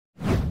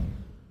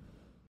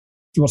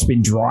what's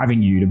been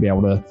driving you to be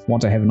able to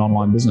want to have an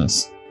online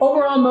business?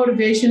 Overall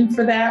motivation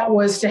for that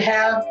was to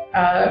have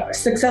a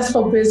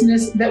successful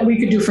business that we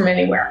could do from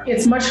anywhere.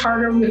 It's much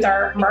harder with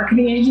our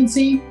marketing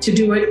agency to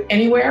do it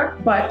anywhere,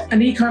 but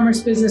an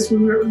e-commerce business we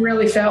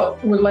really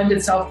felt would lend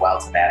itself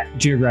well to that.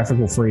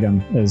 Geographical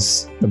freedom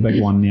is the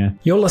big one, yeah.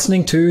 You're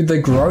listening to The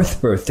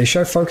Growth Booth, the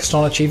show focused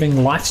on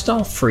achieving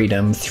lifestyle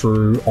freedom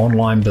through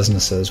online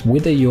businesses.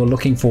 Whether you're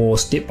looking for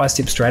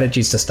step-by-step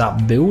strategies to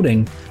start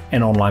building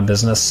an online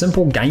business,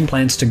 simple game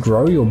plans to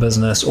grow your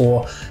business,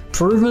 or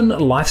proven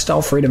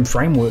lifestyle freedom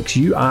frameworks,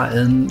 you are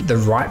in the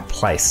right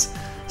place.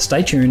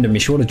 Stay tuned and be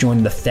sure to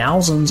join the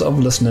thousands of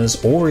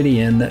listeners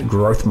already in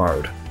growth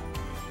mode.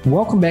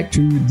 Welcome back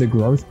to The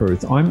Growth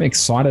Booth. I'm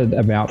excited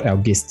about our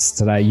guests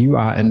today. You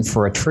are in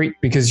for a treat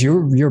because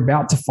you're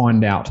about to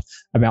find out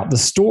about the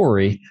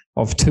story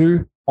of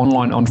two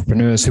online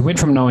entrepreneurs who went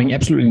from knowing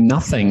absolutely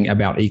nothing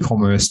about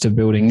e-commerce to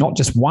building not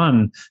just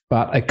one,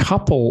 but a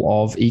couple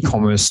of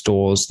e-commerce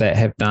stores that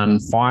have done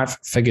 5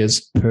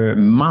 figures per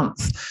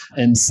month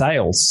in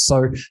sales.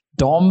 So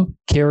Dom,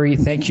 Kerry,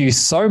 thank you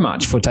so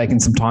much for taking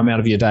some time out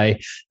of your day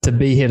to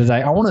be here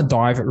today. I want to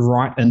dive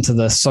right into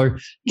this. So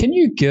can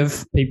you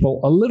give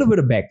people a little bit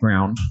of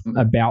background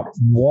about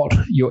what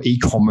your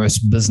e-commerce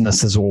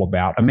business is all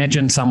about?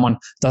 Imagine someone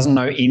doesn't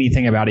know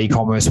anything about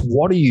e-commerce.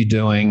 What are you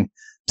doing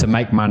to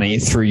make money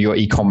through your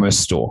e-commerce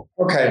store?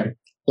 Okay,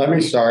 let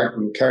me start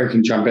and Kerry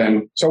can jump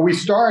in. So we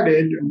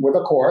started with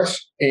a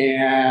course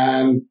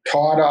and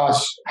taught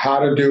us how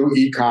to do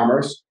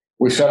e-commerce.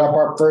 We set up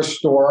our first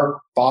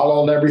store,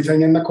 followed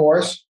everything in the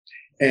course,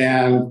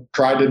 and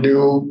tried to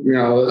do,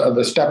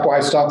 the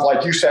stepwise stuff.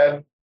 Like you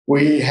said,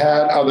 we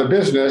had other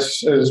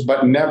businesses,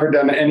 but never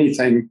done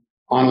anything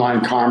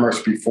online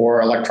commerce before,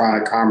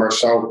 electronic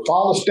commerce. So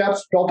follow the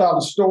steps, built out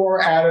a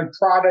store, added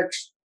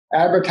products,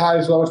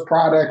 advertise those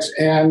products,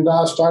 and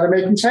started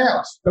making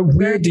sales. But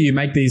where do you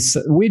make these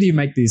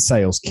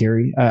sales,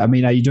 Kerry? Are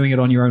you doing it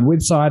on your own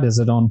website? Is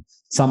it on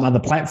some other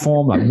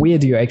platform? Like, where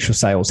do your actual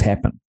sales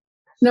happen?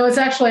 No, it's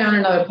actually on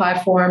another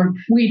platform.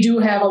 We do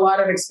have a lot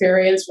of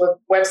experience with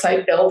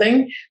website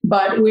building,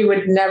 but we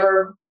would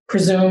never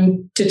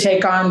presume to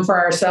take on for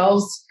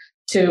ourselves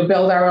to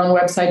build our own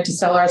website to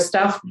sell our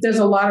stuff. There's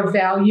a lot of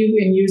value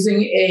in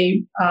using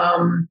a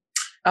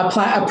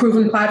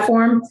proven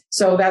platform.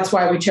 So that's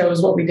why we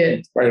chose what we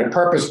did. Right, a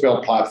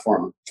purpose-built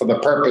platform for the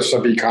purpose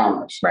of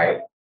e-commerce. Right.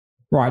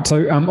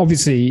 So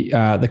obviously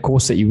the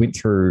course that you went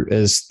through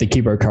is the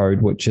Kibo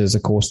Code, which is a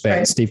course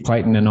that Steve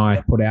Clayton and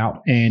I put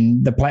out.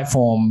 And the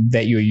platform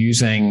that you're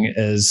using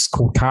is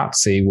called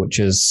Cartsy, which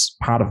is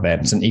part of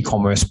that. It's an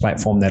e-commerce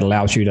platform that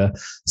allows you to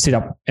set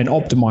up an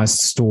optimized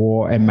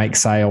store and make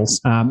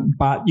sales.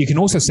 But you can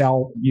also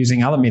sell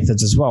using other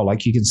methods as well.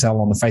 Like you can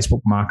sell on the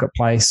Facebook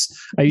Marketplace.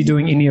 Are you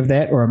doing any of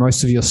that, or are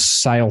most of your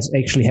sales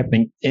actually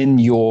happening on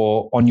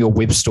your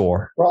web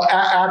store? Well,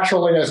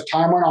 actually, as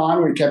time went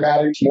on, we kept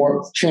adding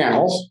more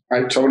channels.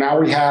 Right. So now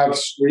we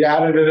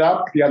added it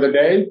up the other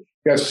day.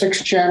 We have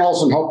 6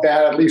 channels and hope to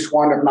add at least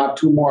 1, if not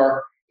 2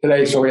 more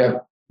today. So we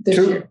have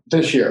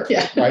this year.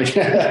 Yeah.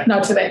 Right.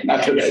 Not today.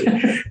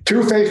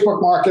 2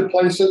 Facebook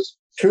marketplaces,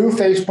 2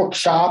 Facebook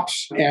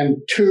shops, and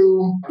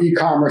 2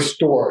 e-commerce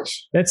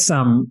stores. That's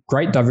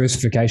great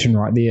diversification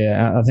right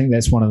there. I think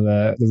that's one of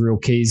the real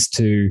keys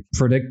to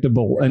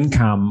predictable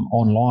income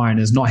online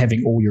is not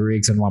having all your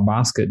eggs in one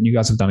basket. And you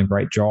guys have done a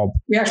great job.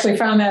 We actually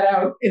found that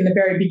out in the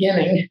very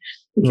beginning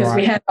because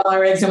we had all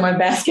our eggs in one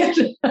basket.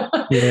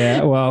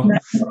 Yeah, well,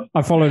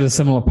 I followed a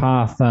similar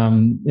path. I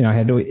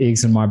had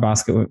eggs in one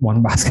basket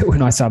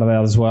when I started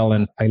out as well,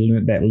 and I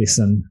learned that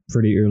lesson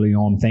pretty early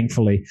on,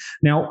 thankfully.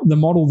 Now, the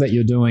model that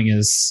you're doing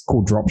is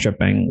called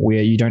dropshipping,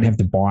 where you don't have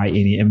to buy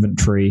any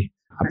inventory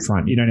up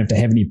front. You don't have to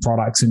have any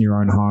products in your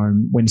own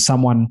home. When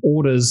someone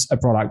orders a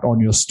product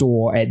on your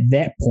store, at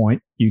that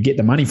point, you get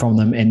the money from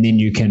them and then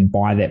you can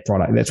buy that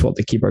product. That's what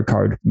the Kibo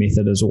Code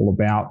method is all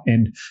about.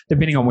 And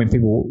depending on when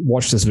people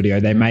watch this video,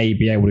 they may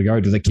be able to go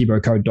to the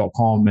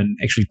kibocode.com and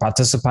actually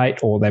participate,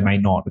 or they may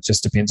not. It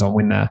just depends on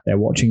when they're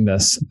watching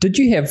this. Did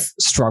you have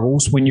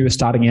struggles when you were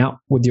starting out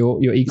with your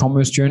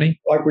e-commerce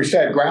journey? Like we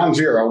said, ground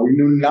zero. We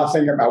knew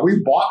nothing about. We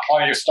bought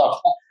plenty of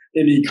stuff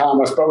in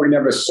e-commerce, but we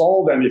never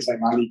sold anything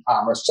on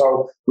e-commerce.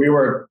 So we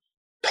were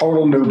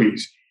total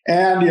newbies.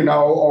 And,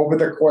 over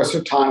the course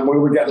of time, we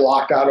would get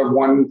locked out of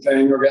one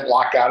thing or get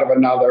locked out of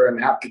another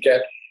and have to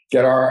get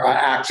our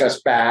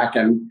access back.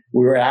 And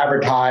we were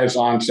advertised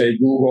on, say,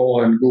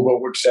 Google, and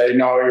Google would say,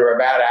 no, you're a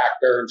bad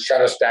actor, and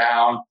shut us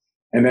down.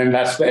 And then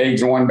that's the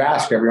eggs in one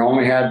basket. We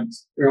only had,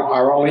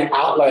 our only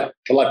outlet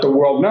to let the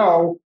world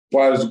know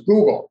was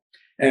Google.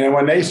 And then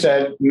when they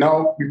said,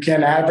 no, you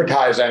can't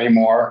advertise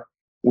anymore,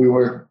 we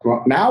were,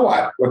 well, now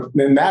what?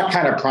 Then that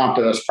kind of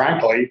prompted us,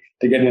 frankly,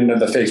 to get into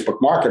the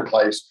Facebook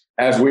Marketplace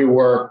as we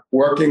were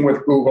working with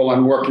Google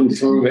and working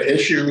through the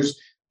issues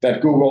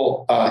that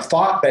Google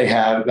thought they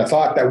had, the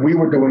thought that we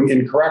were doing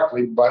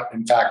incorrectly. But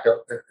in fact,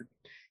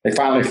 they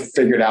finally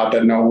figured out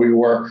that no, we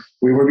were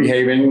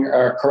behaving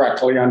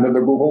correctly under the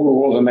Google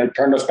rules, and they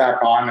turned us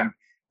back on, and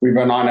we've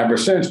been on ever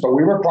since. But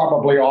we were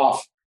probably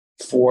off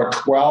for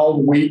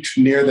 12 weeks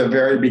near the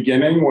very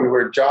beginning when we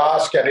were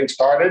just getting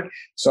started.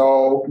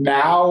 So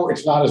now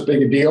it's not as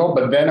big a deal,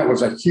 but then it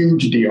was a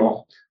huge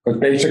deal. Because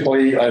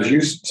basically, as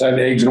you said,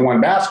 eggs in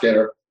one basket,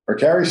 or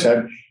Terry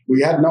said,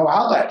 we had no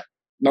outlet,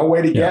 no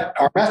way to get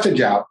our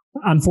message out.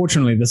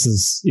 Unfortunately, this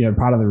is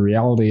part of the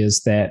reality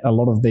is that a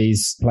lot of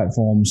these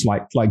platforms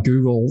like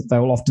Google, they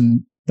will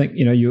often think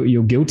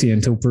you're guilty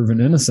until proven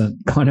innocent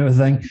kind of a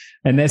thing,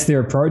 and that's their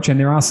approach. And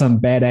there are some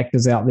bad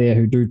actors out there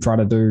who do try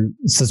to do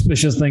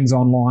suspicious things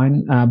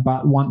online,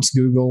 but once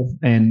Google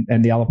and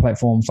the other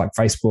platforms like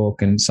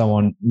Facebook and so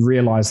on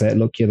realize that,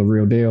 look, you're the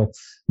real deal,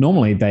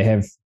 normally they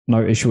have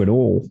no issue at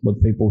all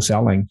with people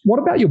selling. What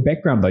about your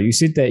background though? You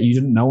said that you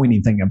didn't know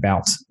anything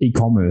about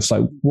e-commerce.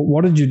 Like,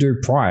 what did you do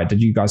prior?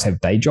 Did you guys have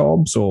day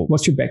jobs, or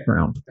what's your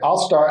background? I'll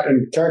start,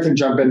 and Terry can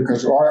jump in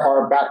because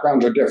our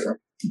backgrounds are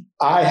different.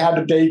 I had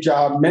a day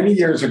job many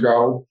years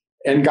ago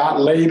and got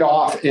laid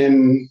off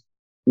in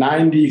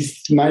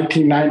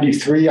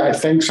 1993, I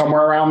think,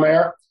 somewhere around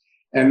there.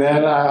 And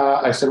then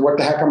I said, what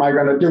the heck am I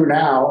going to do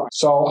now?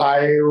 So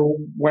I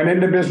went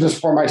into business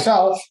for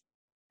myself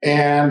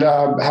and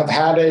have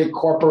had a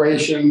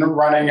corporation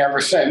running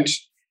ever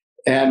since.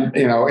 And,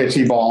 it's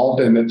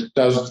evolved and it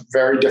does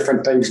very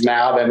different things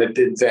now than it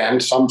did then,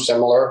 some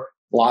similar,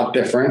 a lot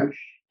different.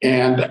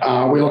 And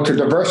we look to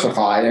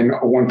diversify. And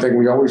one thing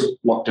we always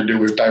look to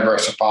do is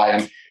diversify.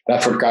 And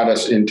that's what got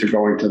us into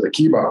going to the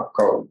Kibo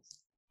code.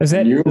 Is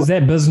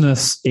that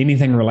business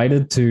anything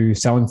related to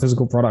selling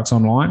physical products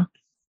online?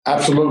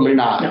 Absolutely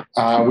not.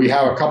 We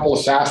have a couple of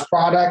SaaS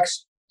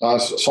products,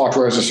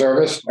 software as a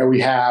service. And we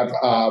have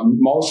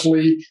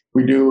mostly,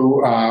 we do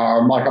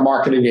like a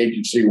marketing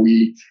agency.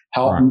 We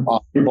help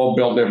people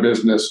build their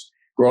business,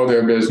 grow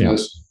their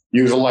business,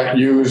 use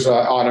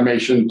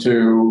automation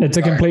to... It's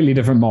a completely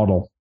different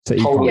model.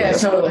 Totally. Yeah,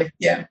 totally.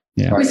 Yeah.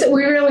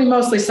 We really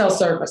mostly sell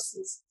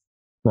services.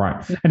 Right.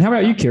 And how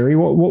about you, Kerry?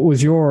 What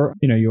was your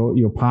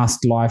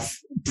past life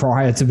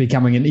prior to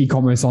becoming an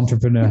e-commerce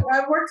entrepreneur?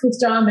 I've worked with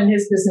Dom and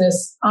his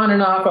business on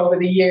and off over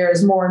the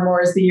years, more and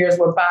more as the years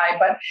went by.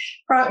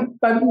 But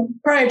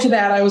prior to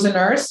that, I was a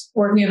nurse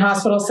working in a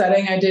hospital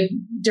setting. I did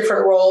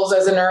different roles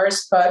as a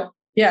nurse, but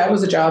yeah, it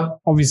was a job.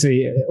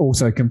 Obviously,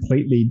 also a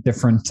completely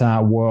different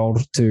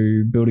world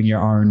to building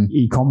your own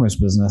e-commerce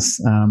business.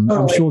 Totally.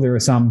 I'm sure there are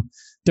some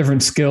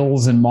different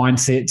skills and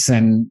mindsets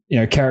and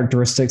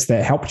characteristics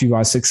that helped you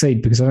guys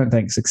succeed, because I don't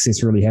think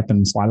success really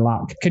happens by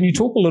luck. Can you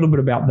talk a little bit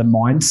about the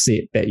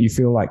mindset that you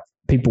feel like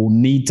people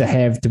need to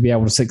have to be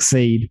able to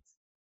succeed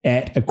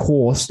at a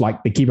course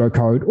like the Kibo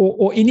Code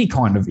or any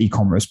kind of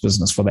e-commerce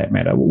business for that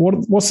matter?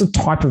 What's the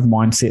type of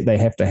mindset they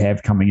have to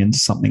have coming into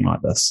something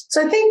like this?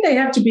 So I think they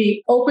have to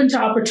be open to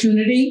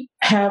opportunity,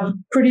 have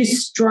pretty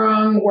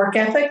strong work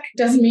ethic.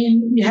 Doesn't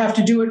mean you have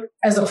to do it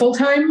as a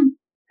full-time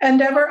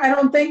endeavor, I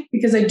don't think,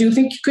 because I do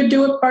think you could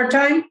do it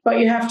part-time, but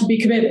you have to be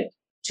committed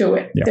to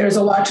it. Yeah. There's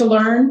a lot to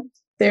learn.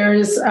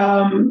 There's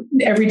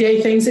everyday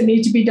things that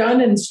need to be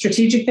done and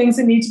strategic things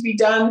that need to be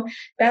done.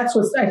 That's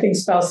what I think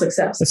spells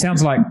success. It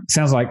sounds like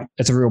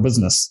it's a real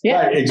business.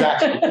 Yeah, right,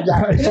 exactly.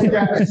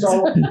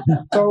 So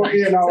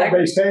exactly.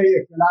 They say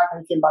if you're not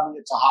making money,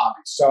 it's a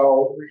hobby.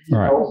 So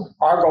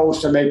our goal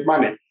is to make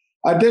money.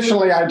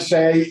 Additionally, I'd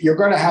say you're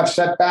going to have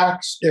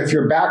setbacks if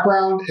your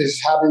background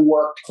is having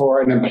worked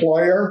for an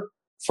employer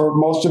for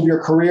most of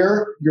your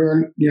career.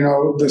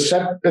 It's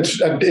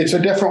a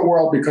different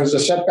world because the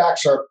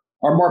setbacks are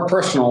more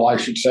personal,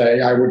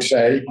 I would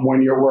say,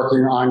 when you're working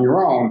on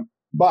your own.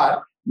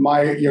 But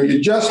you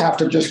just have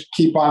to just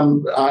keep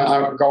on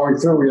going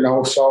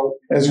through, So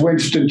as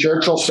Winston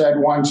Churchill said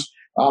once,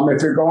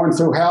 if you're going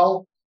through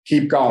hell,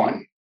 keep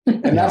going.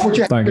 And that's what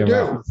you have to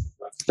do.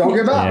 Don't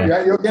give up.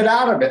 Yeah. You'll get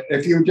out of it.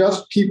 If you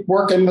just keep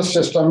working the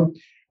system,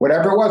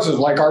 whatever it was, is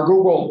like our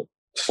Google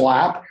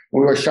slap. We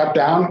were shut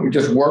down. We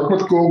just worked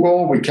with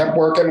Google. We kept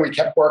working. We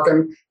kept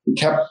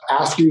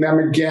asking them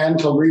again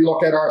to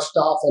relook at our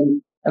stuff.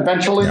 And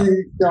eventually,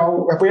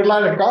 if we had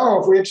let it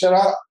go, if we had said,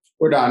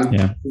 we're done,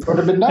 we could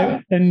have been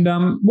done. And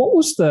what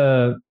was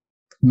the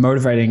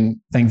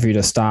motivating thing for you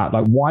to start?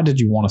 Like, why did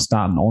you want to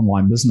start an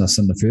online business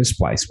in the first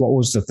place? What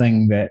was the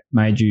thing that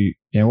made you,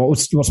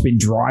 what's been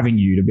driving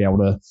you to be able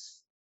to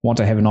want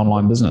to have an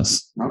online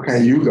business?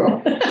 Okay, you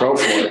go. Go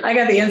for it. I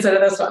got the answer to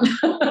this one.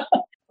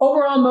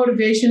 Overall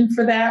motivation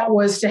for that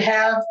was to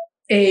have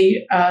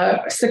a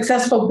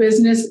successful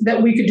business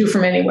that we could do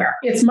from anywhere.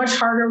 It's much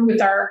harder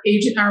with our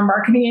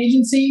marketing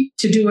agency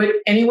to do it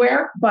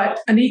anywhere,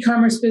 but an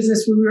e-commerce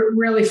business we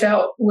really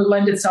felt would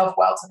lend itself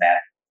well to that.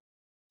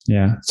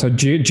 Yeah. So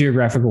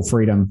geographical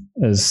freedom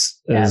is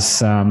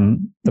the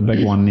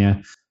big one.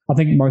 Yeah. I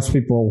think most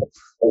people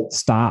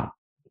start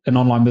an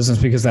online business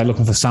because they're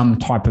looking for some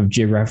type of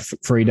geographic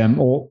freedom,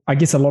 or I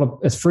guess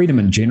it's freedom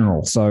in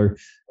general. So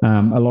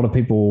a lot of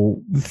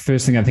people,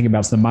 first thing I think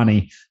about is the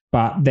money,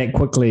 but that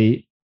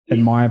quickly,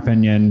 in my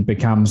opinion,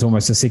 becomes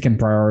almost a second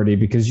priority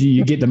because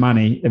you get the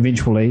money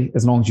eventually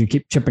as long as you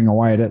keep chipping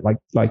away at it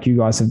like you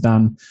guys have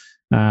done.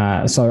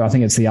 So I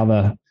think it's the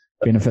other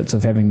benefits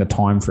of having the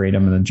time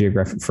freedom and the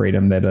geographic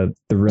freedom that are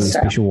the really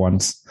special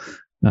ones.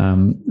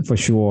 for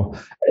sure.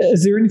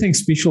 Is there anything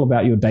special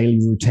about your daily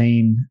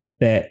routine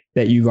that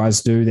you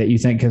guys do that you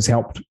think has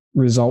helped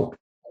result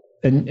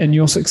in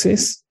your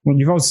success? Well,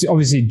 you've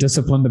obviously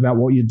disciplined about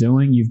what you're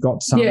doing. You've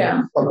got some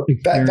experience.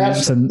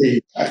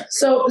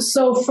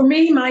 So for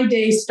me, my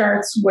day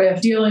starts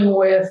with dealing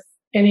with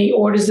any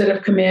orders that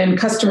have come in,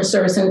 customer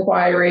service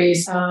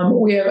inquiries.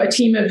 We have a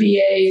team of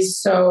VAs,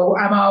 so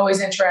I'm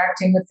always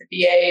interacting with the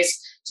VAs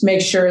to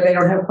make sure they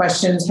don't have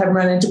questions, haven't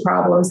run into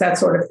problems, that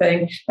sort of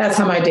thing. That's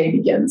how my day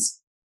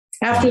begins.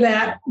 After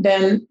that,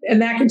 then,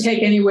 and that can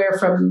take anywhere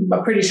from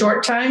a pretty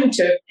short time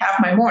to half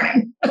my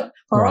morning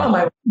or all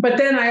my, but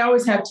then I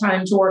always have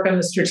time to work on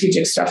the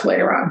strategic stuff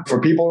later on.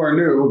 For people who are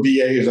new,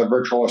 VA is a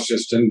virtual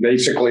assistant.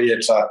 Basically,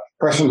 it's a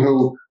person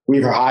who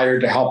we've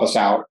hired to help us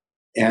out,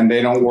 and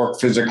they don't work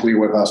physically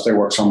with us. They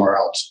work somewhere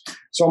else.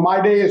 So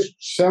my day is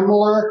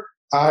similar.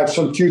 I have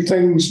some few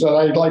things that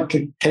I'd like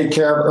to take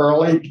care of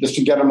early just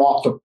to get them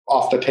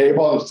off the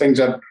table, the things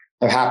that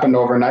have happened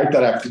overnight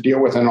that I have to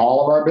deal with in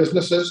all of our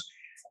businesses.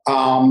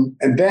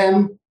 And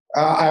then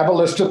I have a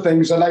list of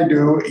things that I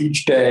do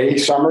each day.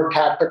 Some are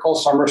tactical,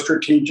 some are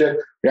strategic.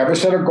 We have a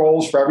set of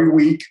goals for every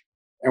week,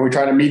 and we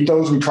try to meet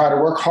those. We try to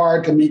work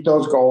hard to meet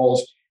those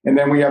goals. And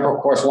then we have, of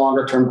course,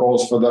 longer term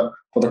goals for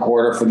the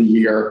quarter, for the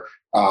year,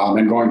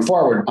 and going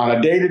forward. On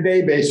a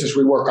day-to-day basis,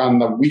 we work on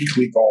the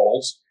weekly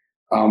goals,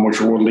 which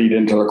will lead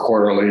into the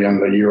quarterly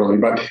and the yearly.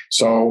 But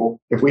so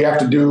if we have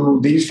to do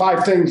these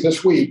 5 things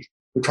this week,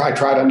 we try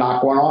to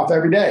knock one off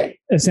every day.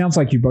 It sounds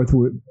like you both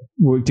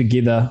work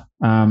together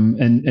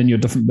in your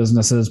different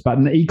businesses, but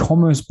in the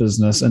e-commerce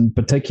business in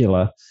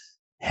particular,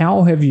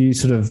 how have you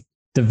sort of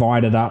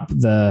divided up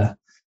the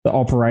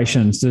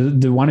operations?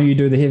 Do one of you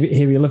do the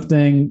heavy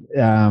lifting?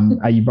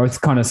 Are you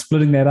both kind of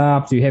splitting that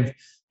up? Do you have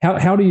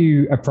how do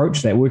you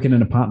approach that, working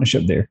in a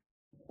partnership there?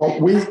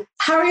 Well,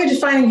 how are you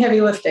defining heavy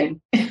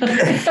lifting?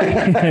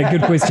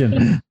 Good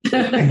question.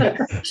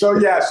 So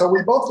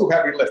we both do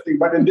heavy lifting,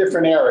 but in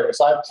different areas.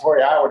 That's the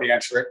way I would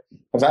answer it.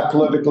 Is that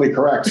politically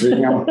correct? So,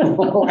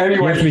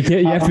 anyway,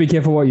 you have to be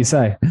careful what you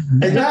say.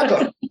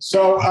 Exactly.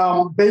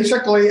 So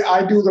basically,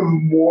 I do the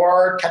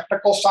more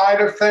technical side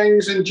of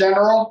things in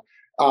general.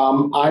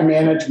 I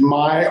manage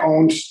my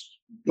own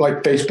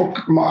Facebook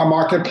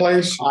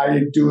marketplace.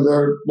 I do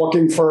the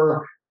looking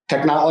for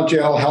technology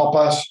that'll help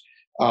us.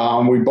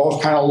 We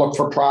both kind of look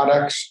for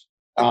products,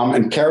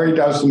 and Carrie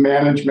does the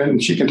management,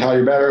 and she can tell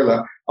you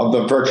better of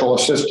the virtual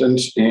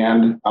assistants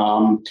and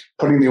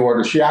putting the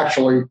orders. She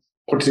actually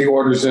puts the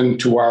orders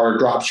into our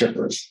drop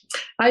shippers.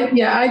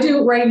 I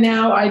do right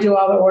now. I do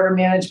all the order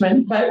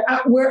management, but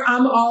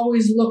I'm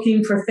always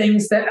looking for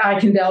things that I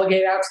can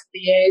delegate out to the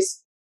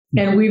VAs.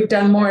 And we've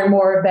done more and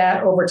more of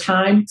that over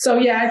time. So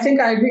I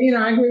think I agree.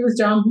 I agree with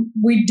John.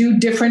 We do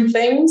different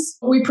things.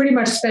 We pretty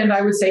much spend,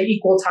 I would say,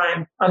 equal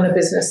time on the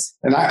business.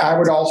 And I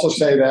would also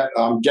say that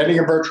getting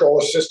a virtual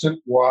assistant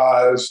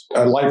was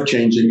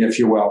life-changing, if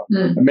you will.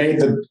 It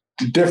made the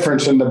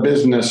difference in the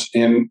business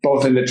in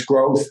both in its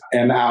growth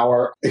and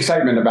our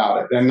excitement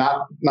about it. And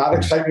not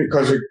excitement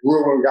because it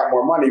grew and we got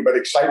more money, but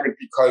excitement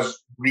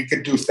because we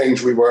could do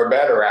things we were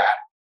better at.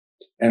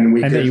 And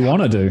that you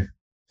want to do.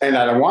 And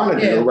that I want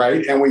to do,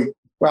 right? And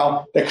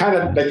they kind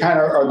of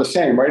are the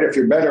same, right? If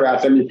you're better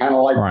at them, you kind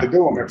of like to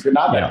do them. If you're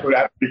not that good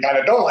at them, you kind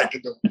of don't like to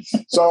do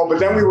them. So,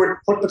 but then we would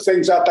put the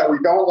things out that we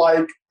don't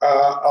like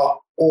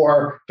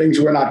or things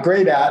we're not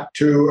great at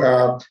to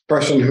a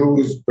person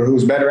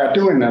who's better at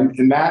doing them.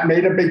 And that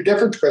made a big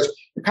difference because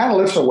it kind of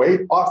lifts a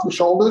weight off the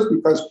shoulders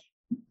because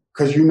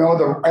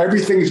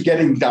everything's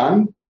getting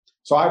done.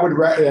 So I would,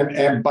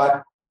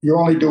 but you're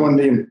only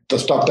doing the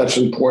stuff that's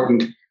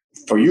important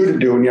for you to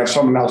do, and you have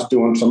someone else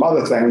doing some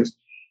other things.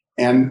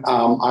 And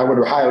I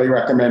would highly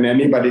recommend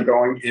anybody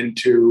going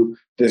into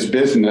this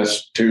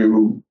business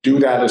to do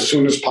that as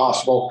soon as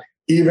possible,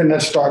 even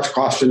if it starts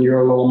costing you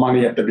a little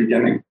money at the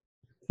beginning.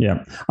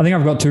 Yeah. I think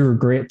I've got 2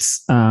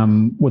 regrets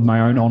with my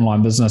own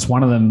online business.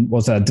 One of them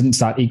was that I didn't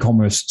start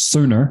e-commerce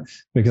sooner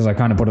because I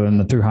kind of put it in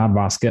the too hard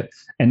basket.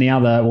 And the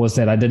other was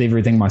that I did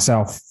everything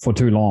myself for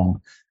too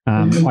long.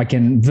 I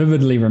can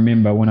vividly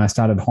remember when I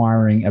started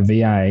hiring a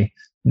VA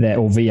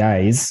or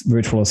VAs,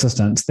 virtual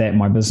assistants, that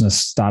my business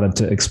started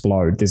to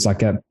explode. There's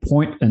like a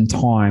point in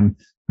time,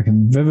 I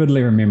can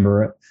vividly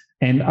remember it.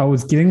 And I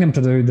was getting them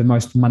to do the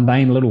most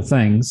mundane little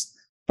things,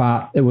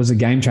 but it was a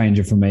game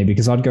changer for me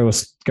because I'd go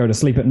to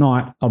sleep at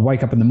night, I'd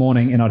wake up in the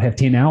morning and I'd have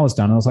 10 hours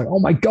done. And I was like, oh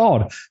my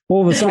God,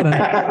 all of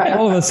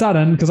a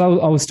sudden, because I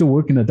was still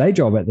working a day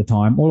job at the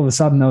time, all of a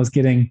sudden I was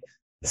getting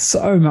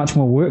so much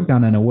more work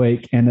done in a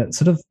week, and it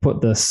sort of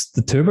put the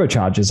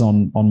turbochargers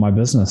on my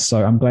business.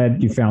 So I'm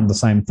glad you found the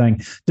same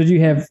thing. Did you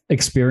have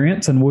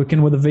experience in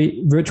working with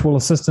a virtual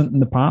assistant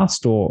in the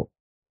past, or?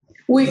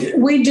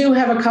 We do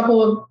have a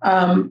couple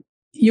of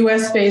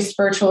US-based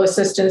virtual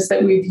assistants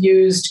that we've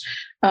used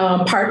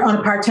on a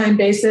part-time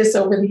basis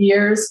over the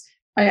years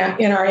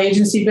in our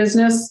agency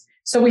business.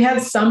 So we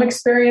had some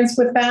experience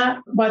with that,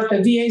 but the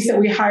VAs that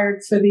we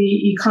hired for the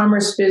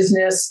e-commerce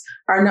business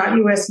are not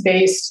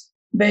US-based.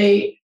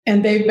 They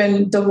and they've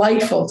been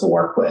delightful to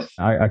work with.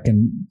 I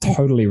can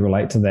totally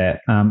relate to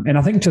that. And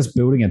I think just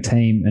building a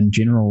team in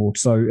general.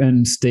 So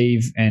in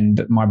Steve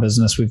and my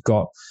business, we've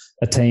got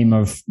a team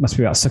of must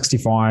be about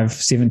 65,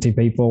 70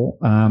 people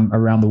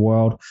around the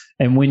world.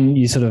 And when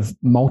you sort of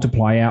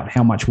multiply out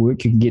how much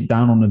work you can get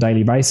done on a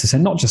daily basis,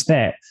 and not just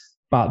that,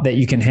 but that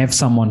you can have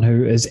someone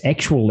who is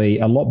actually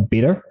a lot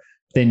better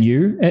than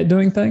you at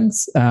doing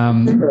things.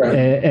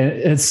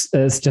 It's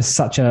just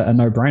such a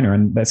no-brainer,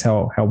 and that's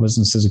how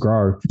businesses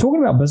grow.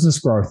 Talking about business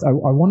growth, I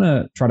want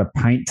to try to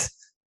paint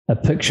a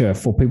picture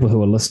for people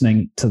who are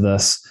listening to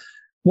this.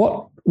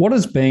 What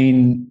has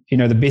been,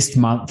 the best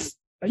month?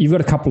 You've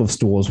got a couple of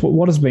stores.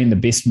 What has been the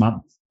best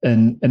month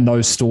in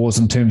those stores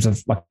in terms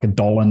of like a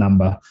dollar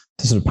number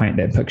to sort of paint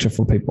that picture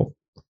for people?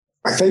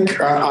 I think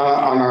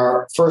on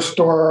our first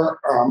store,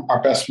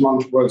 our best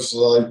month was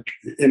like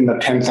in the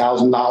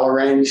 $10,000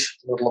 range,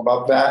 a little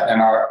above that.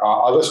 And our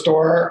other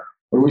store,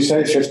 what did we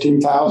say,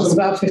 15,000? It was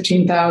about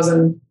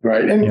 15,000.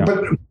 Right. And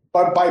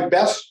but by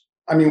best,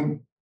 I mean,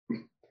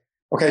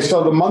 okay,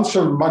 so the months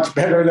are much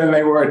better than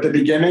they were at the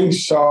beginning.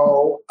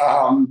 So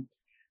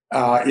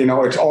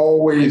it's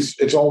always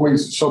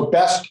so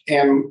best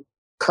and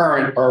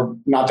current are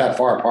not that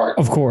far apart.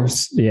 Of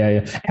course.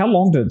 Yeah. How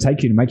long did it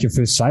take you to make your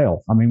first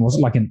sale? I mean, was it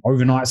like an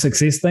overnight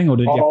success thing, or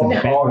did you have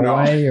to battle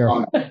away?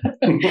 Or?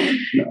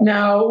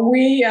 No,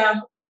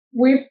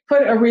 we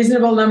put a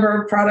reasonable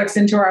number of products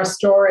into our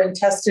store and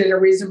tested a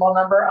reasonable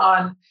number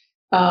on,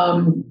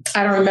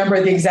 I don't remember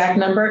the exact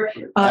number.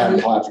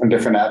 On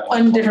different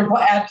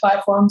ad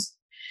platforms.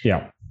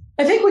 Yeah.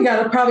 I think we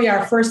got probably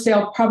our first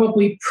sale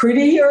probably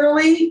pretty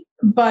early,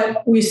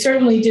 but we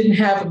certainly didn't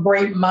have a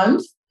great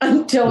month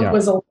until it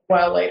was a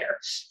while later.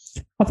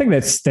 I think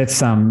that's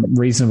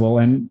reasonable.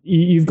 And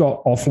you've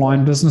got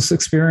offline business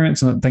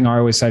experience. And the thing I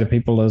always say to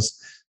people is,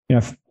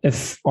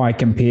 if I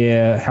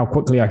compare how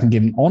quickly I can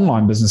get an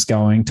online business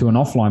going to an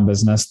offline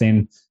business,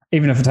 then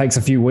even if it takes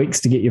a few weeks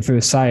to get your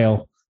first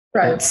sale,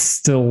 it's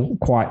still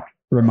quite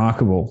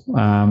remarkable.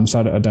 So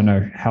I don't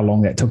know how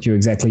long that took you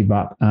exactly,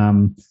 but,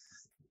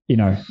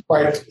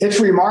 Right. It's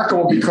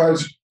remarkable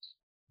because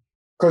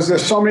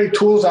there's so many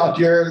tools out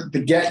there to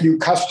get you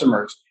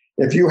customers.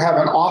 If you have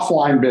an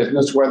offline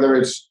business, whether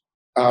it's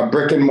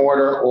brick and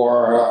mortar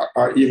or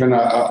even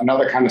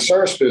another kind of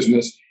service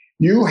business,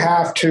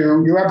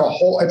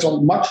 it's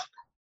a much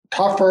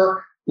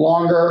tougher,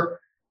 longer,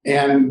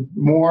 and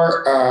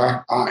more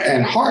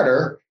and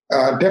harder,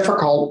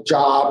 difficult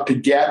job to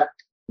get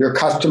your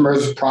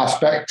customers,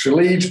 prospects,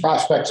 leads,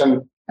 prospects,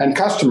 and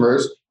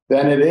customers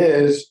than it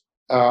is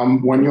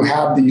when you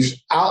have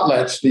these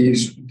outlets,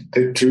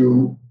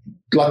 to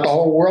let the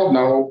whole world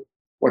know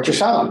what you're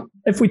selling.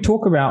 If we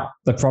talk about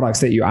the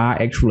products that you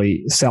are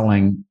actually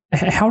selling,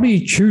 how do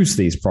you choose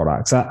these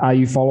products? Are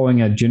you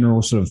following a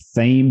general sort of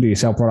theme? Do you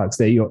sell products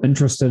that you're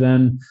interested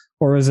in,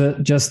 or is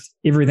it just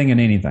everything and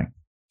anything?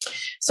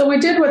 So we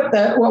did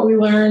what we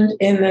learned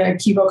in the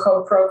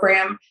Ecom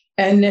program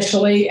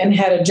initially, and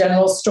had a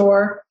general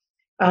store,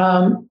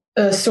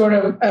 a sort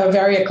of a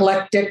very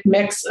eclectic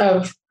mix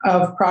of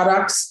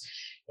products,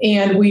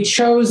 and we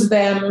chose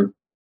them.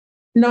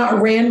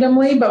 Not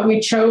randomly, but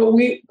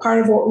part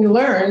of what we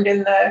learned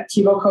in the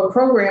Ecom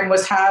program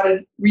was how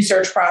to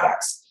research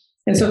products.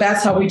 And so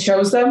that's how we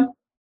chose them.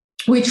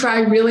 We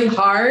try really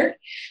hard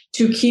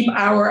to keep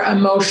our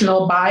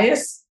emotional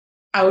bias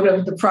out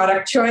of the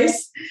product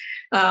choice,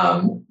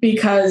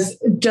 because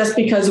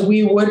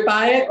we would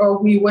buy it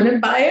or we wouldn't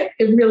buy it,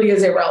 it really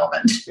is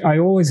irrelevant. I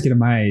always get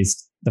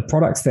amazed. The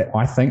products that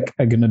I think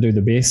are going to do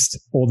the best,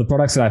 or the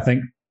products that I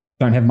think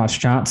don't have much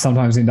chance,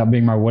 sometimes end up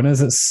being my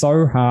winners. It's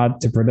so hard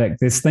to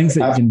predict. There's things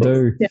that you can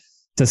do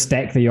to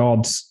stack the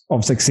odds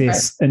of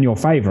success in your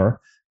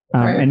favor.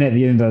 And at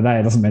the end of the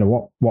day, it doesn't matter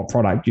what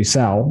product you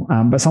sell.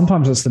 But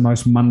sometimes it's the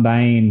most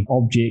mundane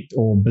object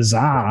or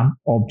bizarre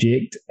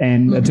object,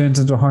 and it turns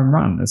into a home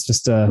run. It's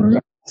just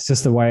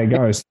the way it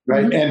goes.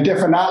 Right. And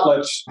different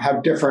outlets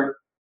have different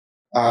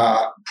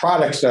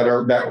products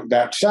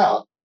that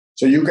sell.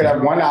 So you could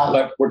have one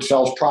outlet which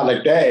sells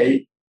product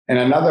A, and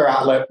another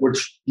outlet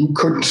which you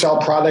couldn't sell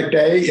product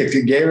A if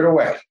you gave it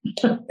away.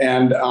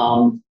 And,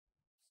 and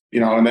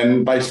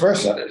then vice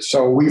versa.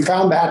 So we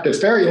found that it's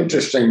very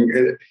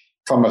interesting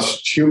from a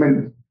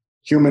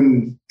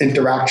human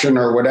interaction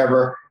or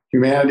whatever,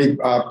 humanity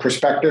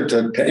perspective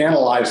to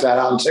analyze that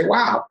out and say,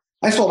 wow,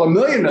 I sold 1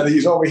 million of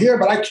these over here,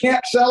 but I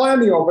can't sell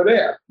any over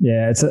there.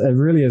 Yeah, it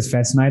really is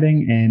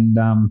fascinating. And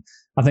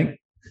I think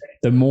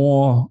the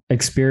more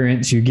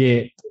experience you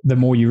get, the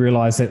more you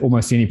realize that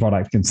almost any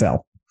product can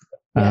sell.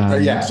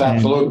 Yes,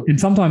 absolutely. And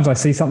sometimes I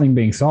see something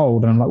being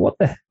sold and I'm like,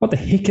 what the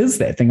heck is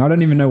that thing? I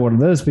don't even know what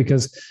it is,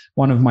 because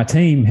one of my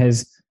team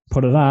has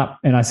put it up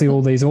and I see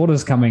all these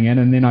orders coming in,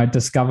 and then I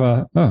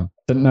discover,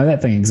 didn't know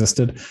that thing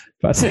existed.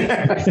 But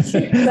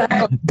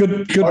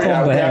good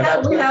problem to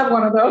have. We have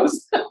one of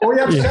those. We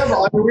have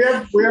several. I mean, we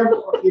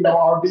have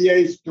our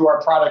VAs do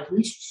our product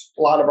research,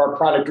 a lot of our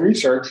product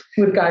research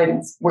with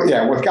guidance.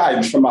 With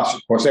guidance from us,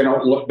 of course. They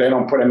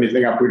don't put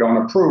anything up we don't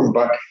approve,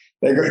 but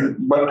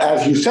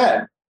as you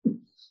said,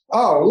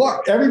 Oh,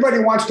 look, everybody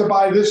wants to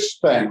buy this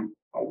thing.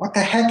 What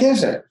the heck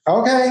is it?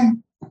 Okay.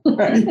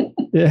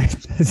 Yeah,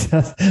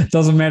 it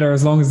doesn't matter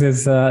as long as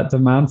there's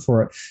demand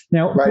for it.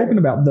 Now, talking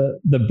about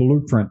the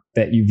blueprint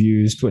that you've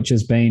used, which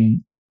has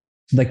been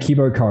the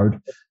Kibo code,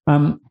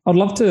 I'd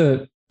love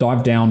to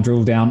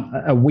drill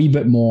down a wee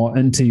bit more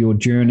into your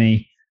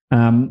journey.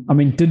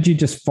 Did you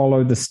just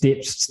follow the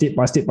steps, step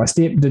by step by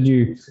step? Did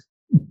you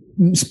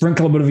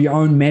sprinkle a bit of your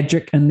own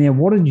magic in there?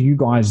 What did you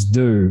guys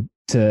do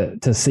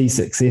to see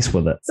success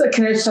with it? So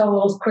can I just tell a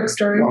little quick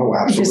story? Oh,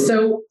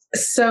 absolutely.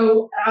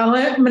 So I'm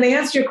going to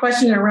answer your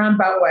question in a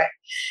roundabout way.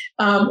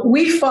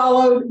 We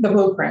followed the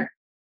blueprint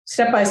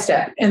step by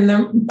step.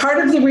 And part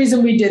of the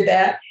reason we did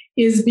that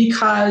is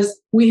because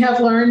we have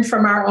learned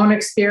from our own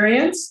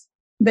experience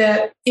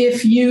that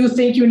if you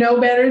think you know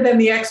better than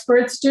the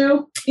experts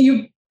do,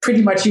 you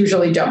pretty much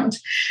usually don't.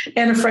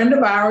 And a friend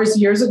of ours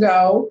years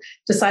ago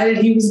decided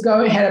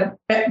had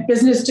a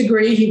business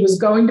degree. He was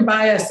going to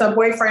buy a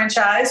Subway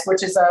franchise,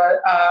 which is a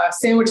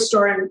sandwich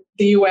store in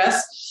the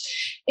US.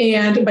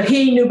 But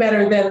he knew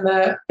better than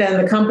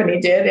the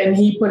company did. And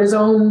he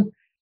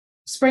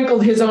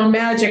sprinkled his own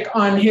magic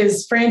on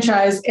his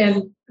franchise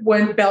and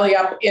went belly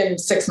up in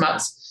 6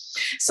 months.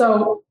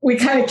 So we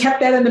kind of kept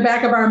that in the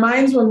back of our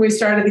minds when we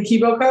started the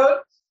Kibo code.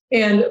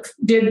 And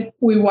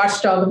we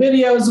watched all the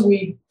videos,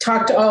 we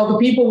talked to all the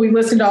people, we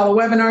listened to all the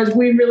webinars,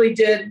 we really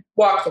did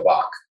walk the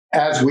walk.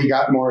 As we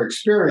got more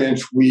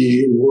experience,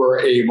 we were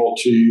able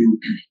to,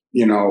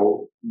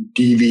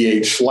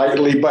 deviate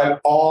slightly,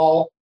 but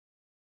all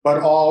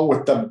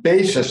with the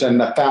basis and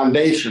the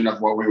foundation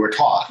of what we were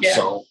taught. Yeah.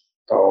 So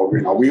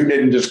we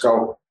didn't just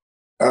go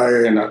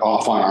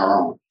off on our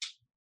own.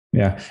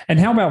 Yeah. And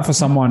how about for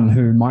someone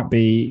who might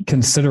be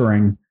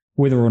considering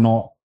whether or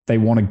not they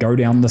want to go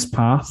down this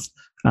path?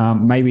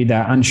 Maybe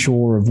they're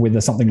unsure of whether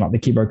something like the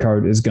Kibo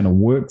code is going to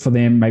work for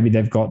them. Maybe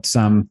they've got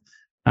some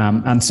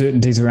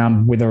uncertainties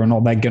around whether or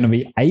not they're going to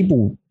be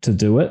able to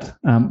do it.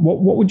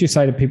 What would you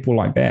say to people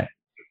like that?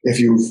 If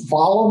you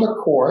follow the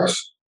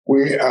course,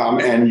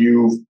 and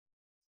you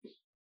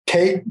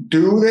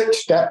do it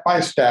step by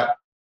step,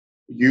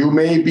 you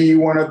may be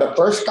one of the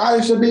first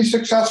guys to be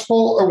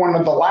successful or one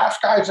of the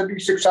last guys to be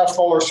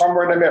successful or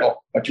somewhere in the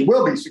middle, but you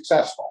will be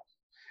successful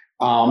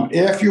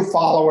if you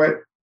follow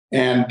it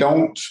and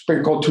don't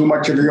sprinkle too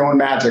much of your own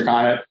magic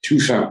on it too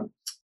soon.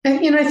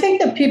 And, I think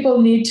that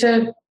people need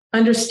to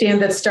understand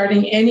that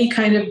starting any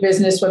kind of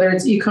business, whether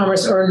it's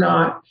e-commerce or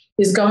not,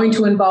 is going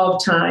to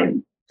involve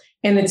time.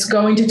 And it's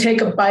going to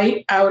take a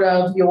bite out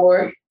of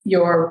your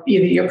either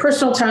your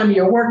personal time,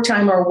 your work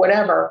time, or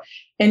whatever.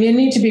 And you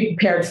need to be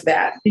prepared for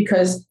that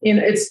because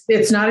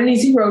it's not an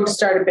easy road to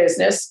start a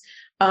business.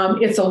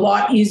 It's a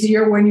lot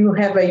easier when you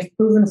have a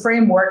proven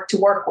framework to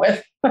work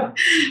with.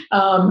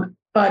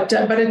 But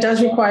it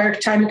does require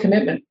time and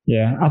commitment.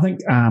 Yeah, I think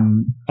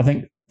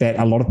that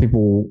a lot of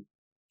people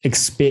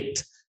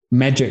expect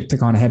magic to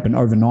kind of happen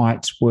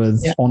overnight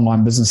with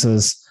online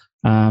businesses,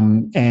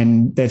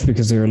 and that's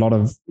because there are a lot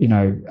of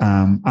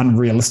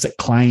unrealistic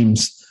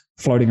claims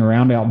floating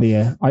around out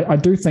there. I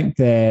do think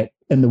that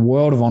in the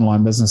world of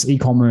online business,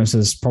 e-commerce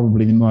is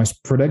probably the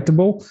most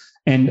predictable,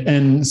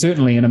 and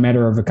certainly in a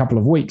matter of a couple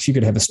of weeks, you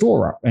could have a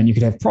store up and you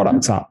could have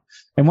products up,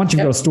 and once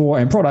you've got a store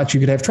and products,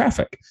 you could have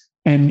traffic,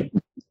 and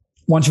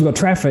once you've got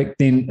traffic,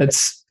 then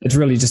it's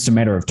really just a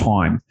matter of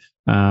time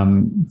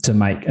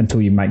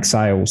until you make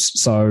sales.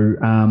 So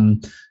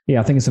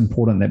I think it's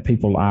important that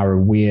people are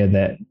aware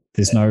that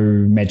there's no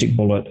magic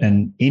bullet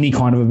in any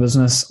kind of a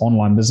business.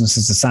 Online business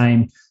is the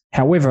same.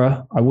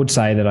 However, I would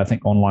say that I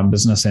think online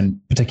business and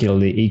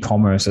particularly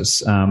e-commerce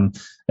is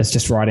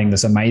just riding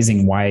this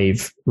amazing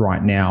wave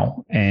right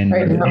now, and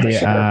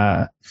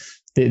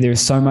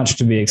there's so much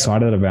to be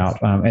excited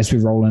about as we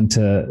roll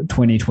into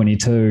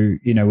 2022.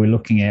 We're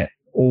looking at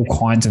all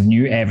kinds of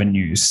new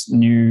avenues,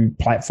 new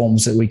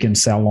platforms that we can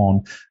sell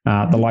on,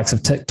 the likes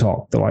of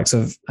TikTok, the likes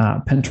of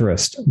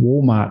Pinterest.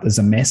 Walmart is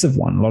a massive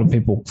one. A lot of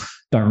people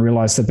don't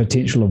realize the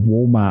potential of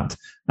Walmart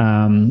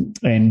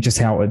and just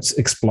how it's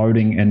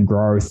exploding in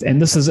growth.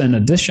 And this is in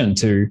addition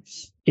to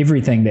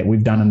everything that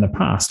we've done in the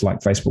past, like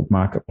Facebook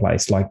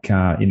Marketplace, like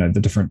the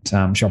different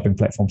shopping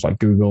platforms like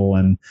Google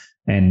and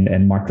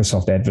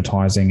Microsoft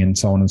advertising and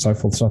so on and so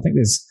forth. So I think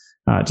there's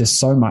just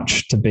so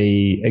much to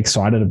be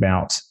excited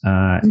about.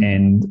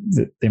 And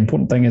the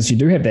important thing is you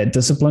do have that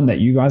discipline that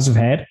you guys have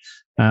had,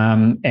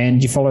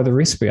 and you follow the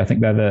recipe. I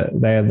think they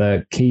are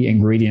the key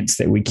ingredients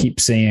that we keep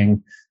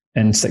seeing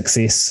in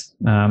success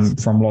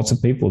from lots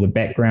of people. The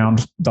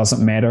background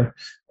doesn't matter.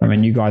 I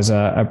mean, you guys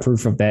are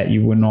proof of that.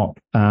 You were not,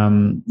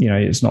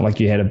 it's not like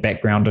you had a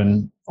background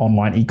in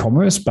online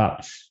e-commerce,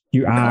 but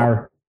you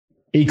are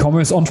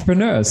e-commerce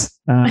entrepreneurs.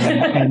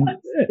 And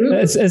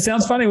it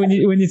sounds funny when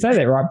you say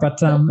that, right? But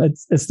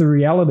it's the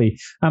reality.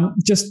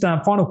 Just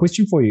final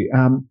question for you: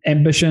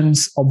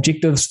 ambitions,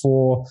 objectives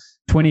for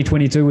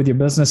 2022 with your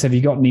business. Have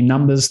you got any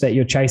numbers that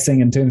you're chasing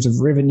in terms of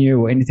revenue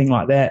or anything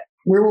like that?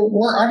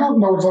 I don't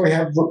know if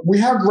we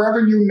have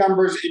revenue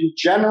numbers in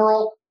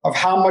general of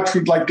how much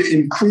we'd like to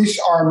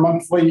increase our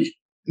monthly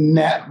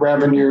net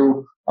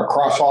revenue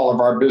across all of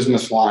our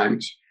business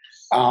lines.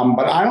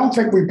 But I don't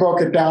think we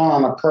broke it down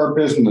on a per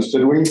business,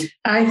 did we?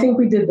 I think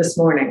we did this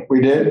morning.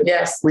 We did?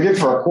 Yes. We did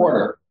for a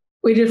quarter.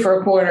 We did for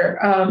a quarter.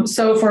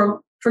 So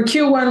for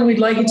Q1, we'd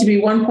like it to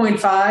be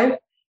 1.5,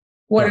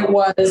 what it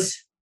was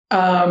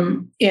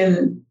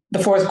in the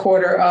fourth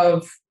quarter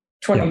of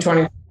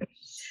 2020.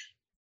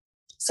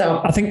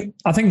 So I think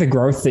the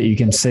growth that you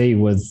can see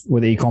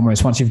with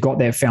e-commerce, once you've got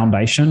that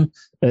foundation,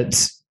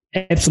 it's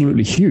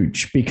absolutely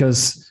huge.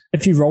 Because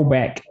if you roll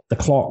back the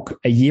clock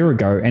a year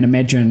ago and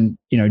imagine,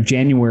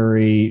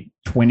 January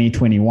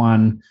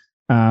 2021,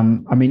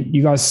 I mean,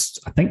 you guys,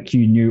 I think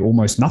you knew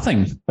almost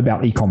nothing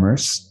about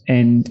e-commerce,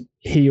 and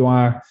here you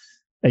are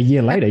a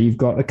year later, you've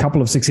got a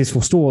couple of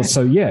successful stores.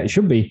 So yeah, it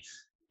should be,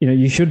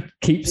 you should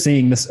keep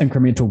seeing this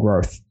incremental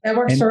growth. That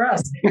works for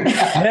us.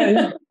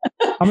 Yeah.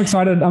 I'm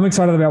excited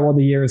about what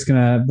the year is going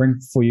to bring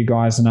for you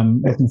guys, and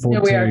I'm looking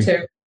forward to. We are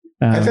too.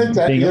 I think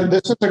that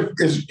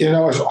this is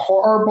as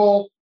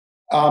horrible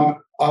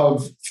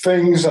of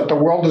things that the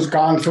world has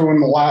gone through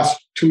in the last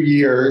 2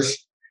 years.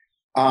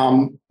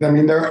 I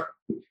mean,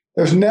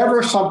 there's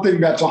never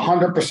something that's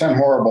 100%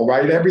 horrible,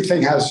 right?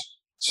 Everything has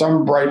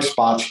some bright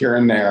spots here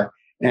and there,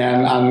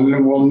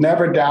 and we'll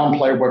never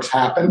downplay what's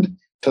happened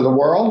to the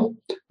world.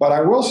 But I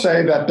will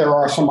say that there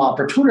are some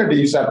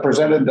opportunities that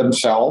presented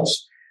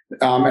themselves.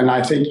 And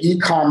I think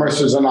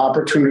e-commerce is an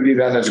opportunity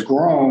that has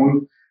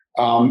grown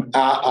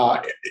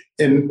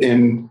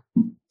in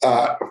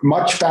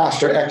much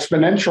faster,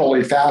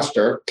 exponentially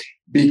faster,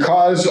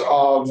 because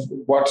of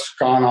what's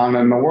gone on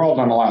in the world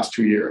in the last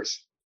 2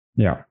 years.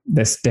 Yeah,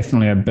 that's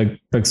definitely a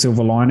big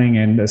silver lining,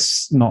 and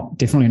it's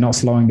definitely not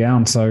slowing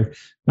down. So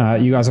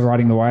you guys are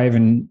riding the wave,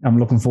 and I'm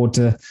looking forward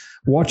to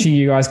watching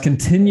you guys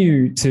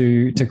continue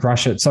to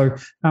crush it. So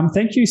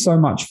thank you so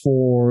much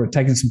for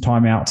taking some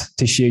time out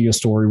to share your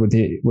story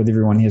with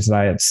everyone here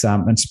today. It's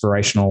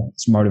inspirational,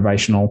 it's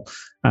motivational.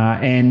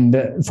 And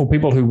for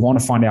people who want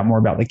to find out more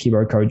about the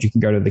Kibo Code, you can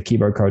go to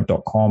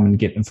thekibocode.com and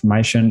get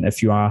information.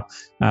 If you are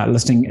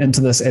listening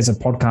into this as a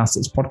podcast,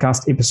 it's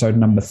podcast episode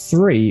number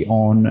 3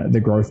 on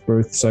The Growth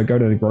Booth. So go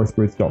to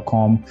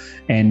thegrowthbooth.com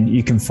and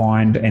you can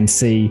find and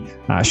see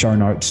show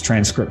notes,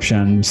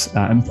 transcriptions,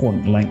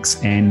 important links,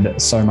 and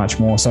so much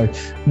more. So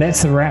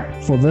that's a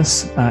wrap for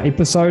this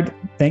episode.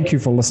 Thank you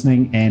for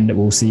listening, and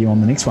we'll see you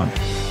on the next one.